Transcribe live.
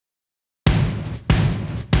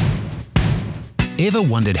Ever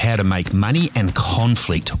wondered how to make money and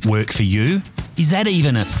conflict work for you? Is that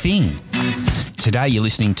even a thing? Today you're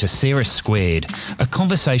listening to Sarah Squared, a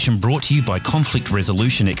conversation brought to you by conflict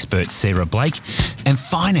resolution expert Sarah Blake and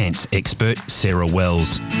finance expert Sarah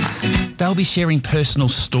Wells. They'll be sharing personal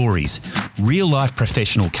stories, real-life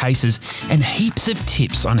professional cases and heaps of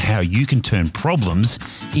tips on how you can turn problems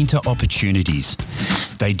into opportunities.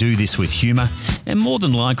 They do this with humour and more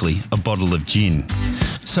than likely a bottle of gin.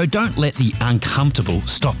 So don't let the uncomfortable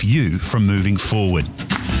stop you from moving forward.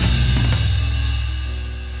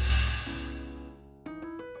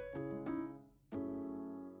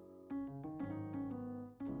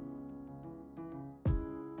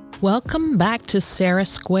 Welcome back to Sarah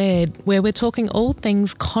Squared, where we're talking all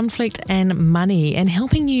things conflict and money and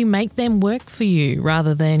helping you make them work for you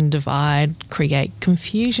rather than divide, create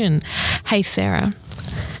confusion. Hey, Sarah.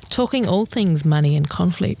 Talking all things money and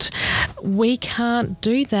conflict, we can't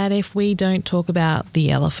do that if we don't talk about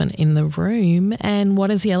the elephant in the room. And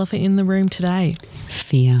what is the elephant in the room today?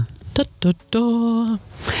 Fear. Da, da, da.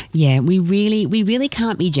 Yeah, we really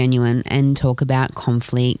can't be genuine and talk about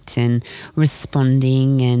conflict and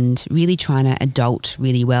responding and really trying to adult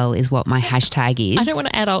really well is what my hashtag is. I don't want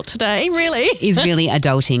to adult today, really. Is really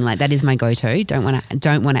adulting. Like that is my go-to. Don't want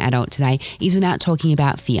to adult today is without talking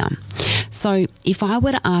about fear. So if I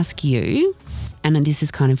were to ask you, and this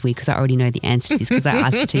is kind of weird because I already know the answer to this because I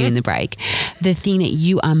asked it to you in the break, the thing that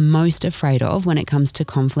you are most afraid of when it comes to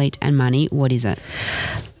conflict and money, what is it?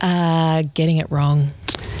 Getting it wrong.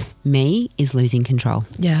 Me is losing control.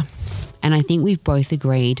 Yeah. And I think we've both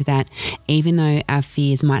agreed that even though our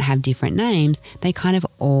fears might have different names, they kind of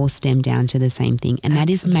all stem down to the same thing, and that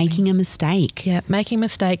is making a mistake. Yeah, making a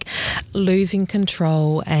mistake, losing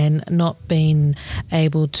control and not being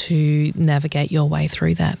able to navigate your way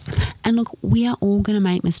through that. And look, we are all going to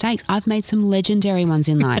make mistakes. I've made some legendary ones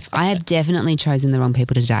in life. I have definitely chosen the wrong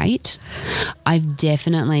people to date. I've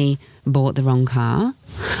definitely bought the wrong car.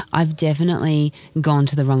 I've definitely gone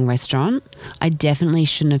to the wrong restaurant. I definitely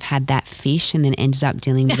shouldn't have had that fish and then ended up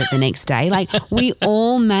dealing with it the next day. Like, we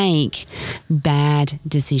all make bad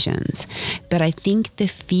decisions. But I think the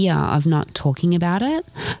fear of not talking about it,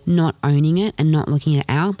 not owning it and not looking at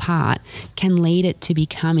our part can lead it to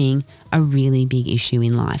becoming a really big issue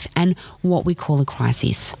in life and what we call a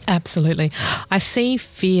crisis. Absolutely. I see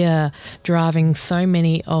fear driving so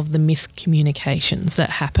many of the miscommunications that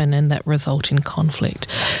happen and that result in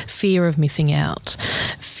conflict. Fear of missing out,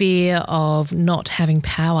 fear of not having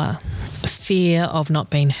power, fear of not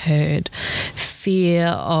being heard, fear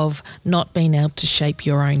of not being able to shape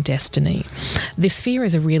your own destiny. This fear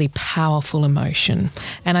is a really powerful emotion,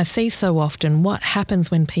 and I see so often what happens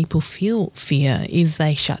when people feel fear is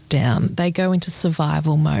they shut down. They go into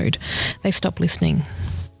survival mode. They stop listening.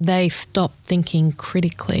 They stop thinking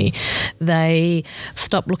critically. They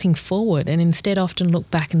stop looking forward and instead often look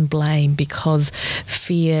back and blame because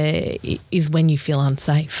fear is when you feel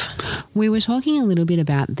unsafe. We were talking a little bit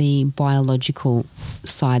about the biological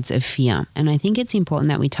sides of fear, and I think it's important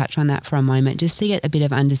that we touch on that for a moment just to get a bit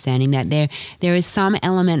of understanding that there is some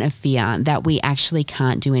element of fear that we actually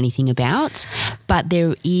can't do anything about, but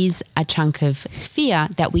there is a chunk of fear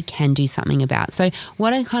that we can do something about. So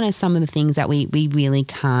what are kind of some of the things that we really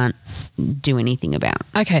can't do anything about?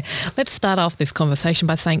 Okay, let's start off this conversation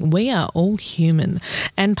by saying we are all human,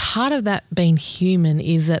 and part of that being human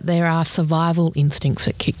is that there are survival instincts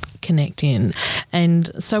that connect in,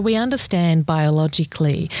 and so we understand biologically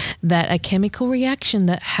that a chemical reaction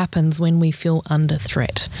that happens when we feel under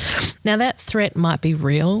threat. Now that threat might be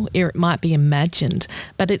real or it might be imagined,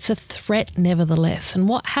 but it's a threat nevertheless, and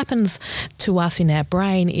what happens to us in our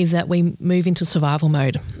brain is that we move into survival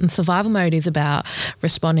mode, and survival mode is about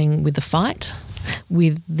responding with the fight,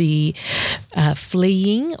 with the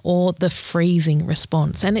fleeing or the freezing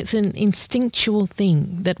response. And it's an instinctual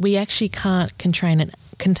thing that we actually can't contain,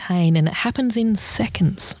 and it happens in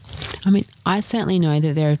seconds. I mean, I certainly know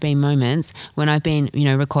that there have been moments when I've been,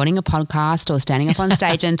 recording a podcast or standing up on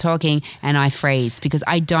stage and talking, and I freeze because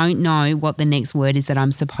I don't know what the next word is that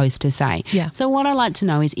I'm supposed to say. Yeah. So what I'd like to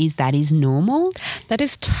know is that is normal? That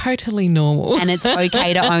is totally normal. And it's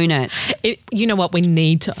okay to own it. You know what? We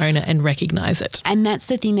need to own it and recognise it. And that's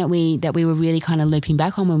the thing that we were really kind of looping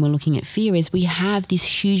back on when we're looking at fear is we have this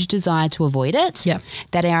huge desire to avoid it,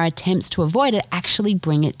 that our attempts to avoid it actually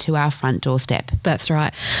bring it to our front doorstep. That's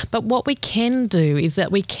right. But what we can do is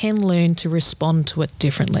that we can learn to respond to it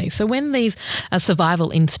differently. So when these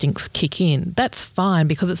survival instincts kick in, that's fine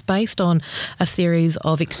because it's based on a series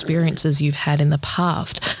of experiences you've had in the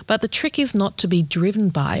past. But the trick is not to be driven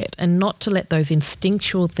by it and not to let those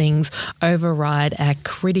instinctual things override our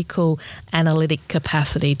critical analytic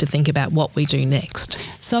capacity to think about what we do next.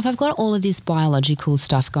 So if I've got all of this biological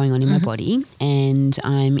stuff going on in my body and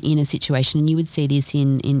I'm in a situation, and you would see this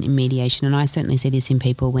in mediation, and I certainly see this in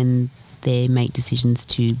people when they make decisions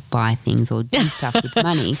to buy things or do stuff with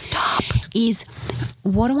money. Stop. Is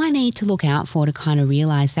what do I need to look out for to kind of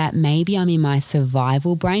realize that maybe I'm in my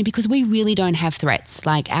survival brain, because we really don't have threats.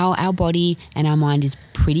 Like our body and our mind is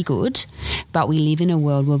pretty good, but we live in a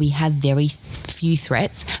world where we have very few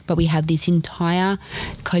threats, but we have this entire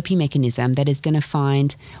coping mechanism that is going to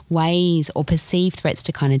find ways or perceive threats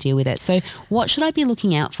to kind of deal with it. So what should I be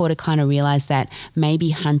looking out for to kind of realize that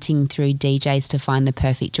maybe hunting through DJs to find the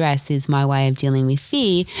perfect dress is my way of dealing with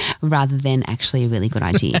fear rather than actually a really good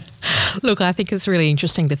idea? Look, I think it's really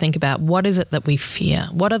interesting to think about what is it that we fear?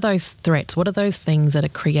 What are those threats? What are those things that are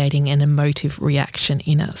creating an emotive reaction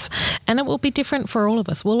in us? And it will be different for all of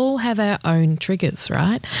us. We'll all have our own triggers,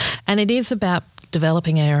 right? And it is about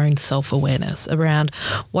developing our own self-awareness around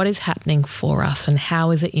what is happening for us and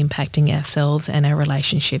how is it impacting ourselves and our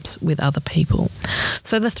relationships with other people.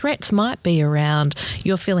 So the threats might be around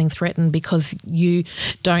you're feeling threatened because you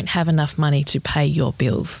don't have enough money to pay your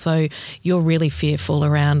bills. So you're really fearful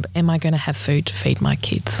around, am I going to have food to feed my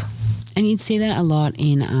kids? And you'd see that a lot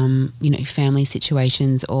in, family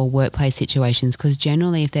situations or workplace situations, because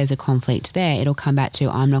generally if there's a conflict there, it'll come back to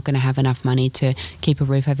I'm not going to have enough money to keep a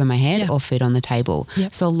roof over my head or food on the table.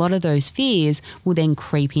 Yep. So a lot of those fears will then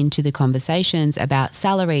creep into the conversations about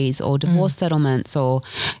salaries or divorce settlements or,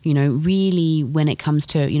 really when it comes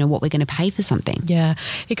to, what we're going to pay for something. Yeah.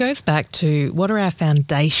 It goes back to what are our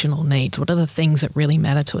foundational needs? What are the things that really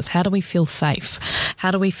matter to us? How do we feel safe?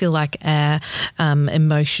 How do we feel like our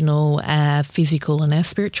emotional, our physical and our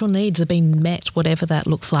spiritual needs are being met, whatever that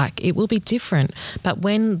looks like? It will be different. But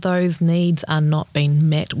when those needs are not being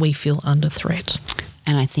met, we feel under threat.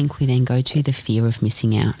 And I think we then go to the fear of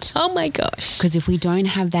missing out. Oh my gosh. Because if we don't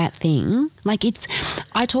have that thing,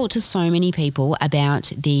 I talk to so many people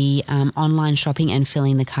about the online shopping and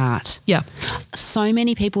filling the cart. Yeah. So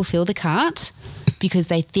many people fill the cart because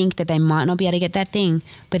they think that they might not be able to get that thing,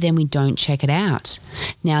 but then we don't check it out.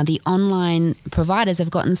 Now, the online providers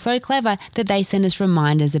have gotten so clever that they send us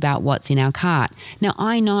reminders about what's in our cart. Now,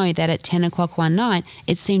 I know that at 10 o'clock one night,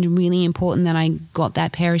 it seemed really important that I got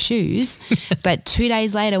that pair of shoes, but 2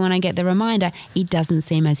 days later when I get the reminder, it doesn't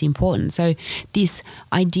seem as important. So this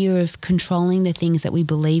idea of controlling the things that we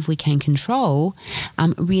believe we can control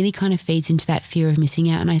really kind of feeds into that fear of missing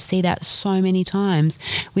out. And I see that so many times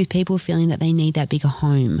with people feeling that they need that bigger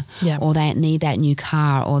home or they need that new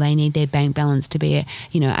car or they need their bank balance to be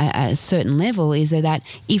a certain level, is that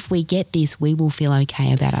if we get this, we will feel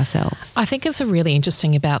okay about ourselves. I think it's really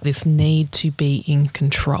interesting about this need to be in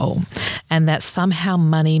control, and that somehow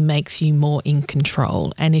money makes you more in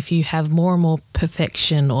control. And if you have more and more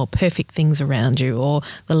perfection or perfect things around you or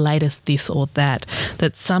the latest this or that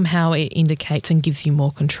somehow it indicates and gives you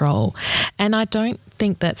more control. And I don't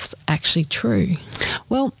think that's actually true.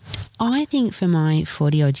 Well, I think for my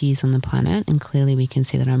 40-odd years on the planet, and clearly we can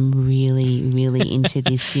see that I'm really, really into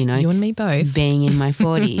this, you and me both, being in my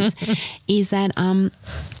 40s, is that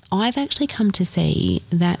I've actually come to see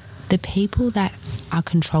that the people that are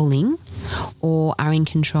controlling or are in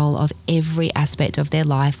control of every aspect of their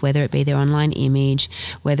life, whether it be their online image,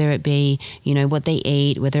 whether it be, what they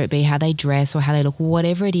eat, whether it be how they dress or how they look,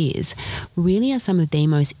 whatever it is, really are some of the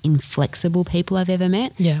most inflexible people I've ever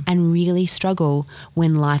met and really struggle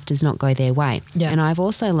when life does not go their way. Yeah. And I've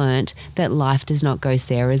also learned that life does not go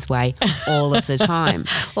Sarah's way all of the time.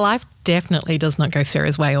 Life definitely does not go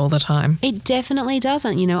Sarah's way all the time. It definitely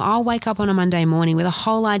doesn't. I'll wake up on a Monday morning with a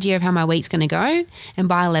whole idea of how my week's going to go, and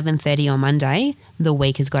by 11:30 on Monday, the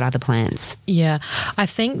week has got other plans. Yeah. I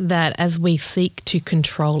think that as we seek to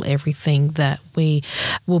control everything, that we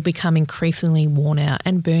will become increasingly worn out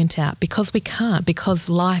and burnt out because we can't, because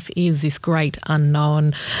life is this great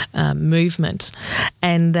unknown movement,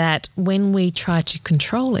 and that when we try to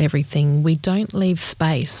control everything, we don't leave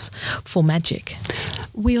space for magic.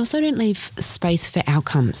 We also don't leave space for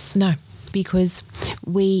outcomes. No. Because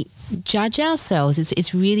we judge ourselves.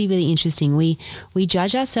 It's really, really interesting. We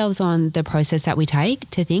judge ourselves on the process that we take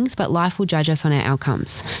to things, but life will judge us on our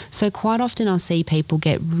outcomes. So quite often I'll see people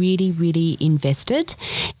get really, really invested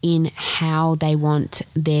in how they want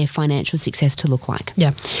their financial success to look like.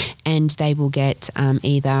 Yeah. And they will get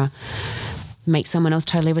either make someone else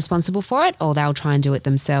totally responsible for it, or they'll try and do it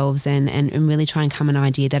themselves and really try and come an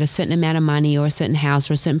idea that a certain amount of money or a certain house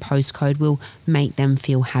or a certain postcode will make them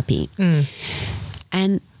feel happy.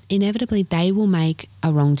 And inevitably they will make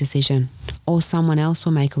a wrong decision, or someone else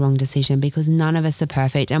will make a wrong decision, because none of us are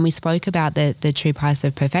perfect. And we spoke about the true price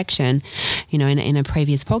of perfection, in a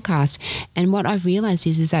previous podcast. And what I've realized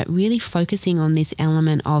is that really focusing on this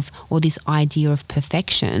element of, or this idea of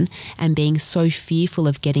perfection, and being so fearful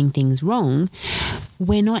of getting things wrong,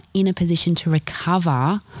 we're not in a position to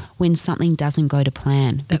recover when something doesn't go to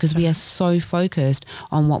plan, because we are so focused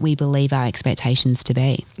on what we believe our expectations to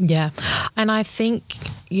be. Yeah. And I think,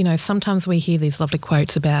 sometimes we hear these lovely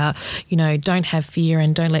quotes about, don't have fear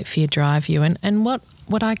and don't let fear drive you. And what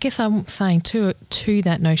I guess I'm saying to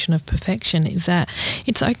that notion of perfection is that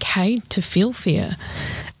it's okay to feel fear,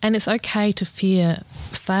 and it's okay to fear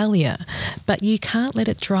failure, but you can't let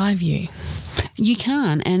it drive you. You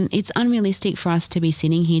can't, and it's unrealistic for us to be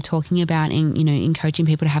sitting here talking about encouraging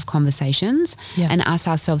people to have conversations, and us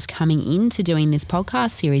ourselves coming into doing this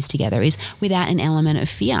podcast series together is without an element of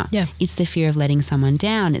fear. Yeah. It's the fear of letting someone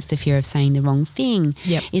down. It's the fear of saying the wrong thing.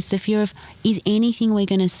 Yep. It's the fear of, is anything we're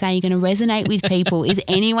going to say going to resonate with people? Is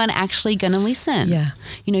anyone actually going to listen? Yeah.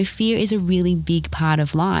 Fear is a really big part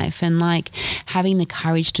of life, and having the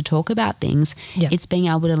courage to talk about things, it's being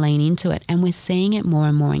able to lean into it. And we're seeing it more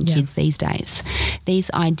and more in kids these days. This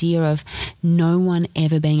idea of no one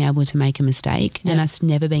ever being able to make a mistake and us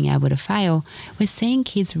never being able to fail, we're seeing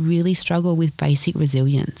kids really struggle with basic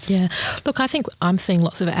resilience. Yeah. Look, I think I'm seeing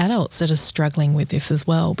lots of adults that are struggling with this as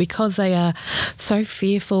well, because they are so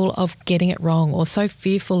fearful of getting it wrong, or so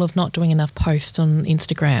fearful of not doing enough posts on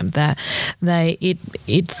Instagram that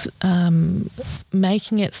it's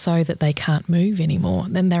making it so that they can't move anymore.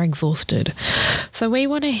 Then they're exhausted. So we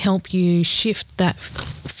want to help you shift that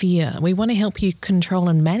fear. We want to help you control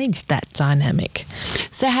and manage that dynamic.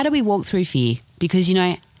 So how do we walk through fear? Because,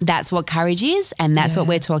 that's what courage is, and that's what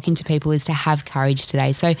we're talking to people, is to have courage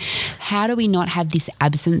today. So how do we not have this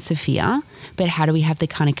absence of fear, but how do we have the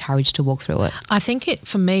kind of courage to walk through it? I think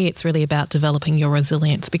for me, it's really about developing your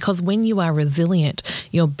resilience, because when you are resilient,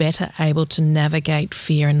 you're better able to navigate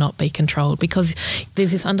fear and not be controlled, because there's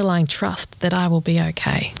this underlying trust that I will be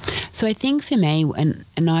okay. So I think for me,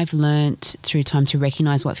 and I've learnt through time to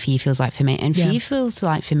recognise what fear feels like for me. And fear feels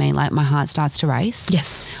like for me, like my heart starts to race.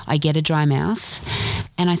 Yes. I get a dry mouth,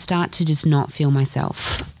 and I start to just not feel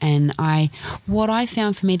myself. And what I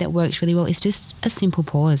found for me that works really well is just a simple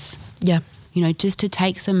pause. Yeah. Just to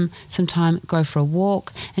take some time, go for a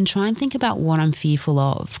walk, and try and think about what I'm fearful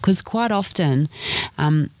of. Because quite often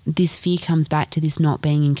this fear comes back to this not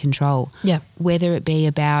being in control. Yeah. Whether it be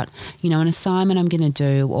about, an assignment I'm going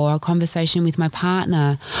to do, or a conversation with my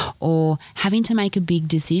partner, or having to make a big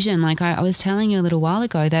decision. Like I was telling you a little while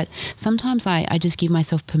ago that sometimes I just give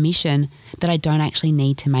myself permission that I don't actually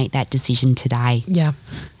need to make that decision today. Yeah.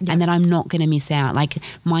 And that I'm not going to miss out. Like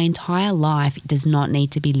my entire life does not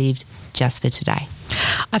need to be lived just for today.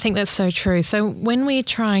 I think that's so true. So when we're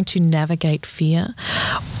trying to navigate fear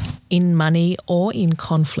in money or in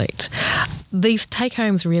conflict, these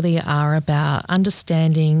take-homes really are about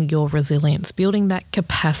understanding your resilience, building that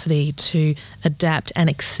capacity to adapt and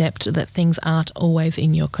accept that things aren't always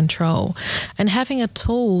in your control, and having a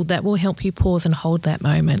tool that will help you pause and hold that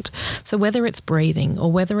moment. So whether it's breathing,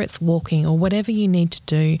 or whether it's walking, or whatever you need to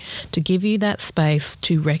do to give you that space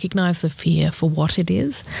to recognise the fear for what it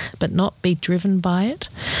is, but not be driven by it,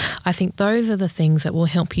 I think those are the things that will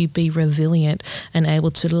help you be resilient and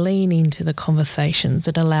able to lean into the conversations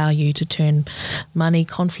that allow you to turn money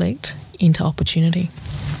conflict into opportunity.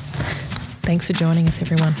 Thanks for joining us,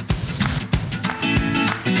 everyone.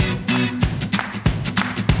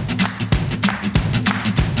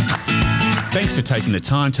 Thanks for taking the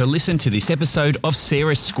time to listen to this episode of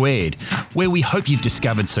Sarah Squared, where we hope you've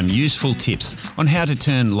discovered some useful tips on how to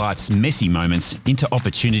turn life's messy moments into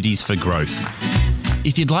opportunities for growth.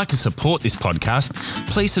 If you'd like to support this podcast,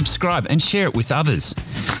 please subscribe and share it with others.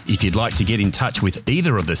 If you'd like to get in touch with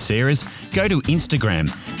either of the Sarahs, go to Instagram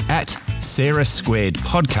 @Sarah Squared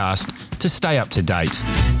Podcast to stay up to date.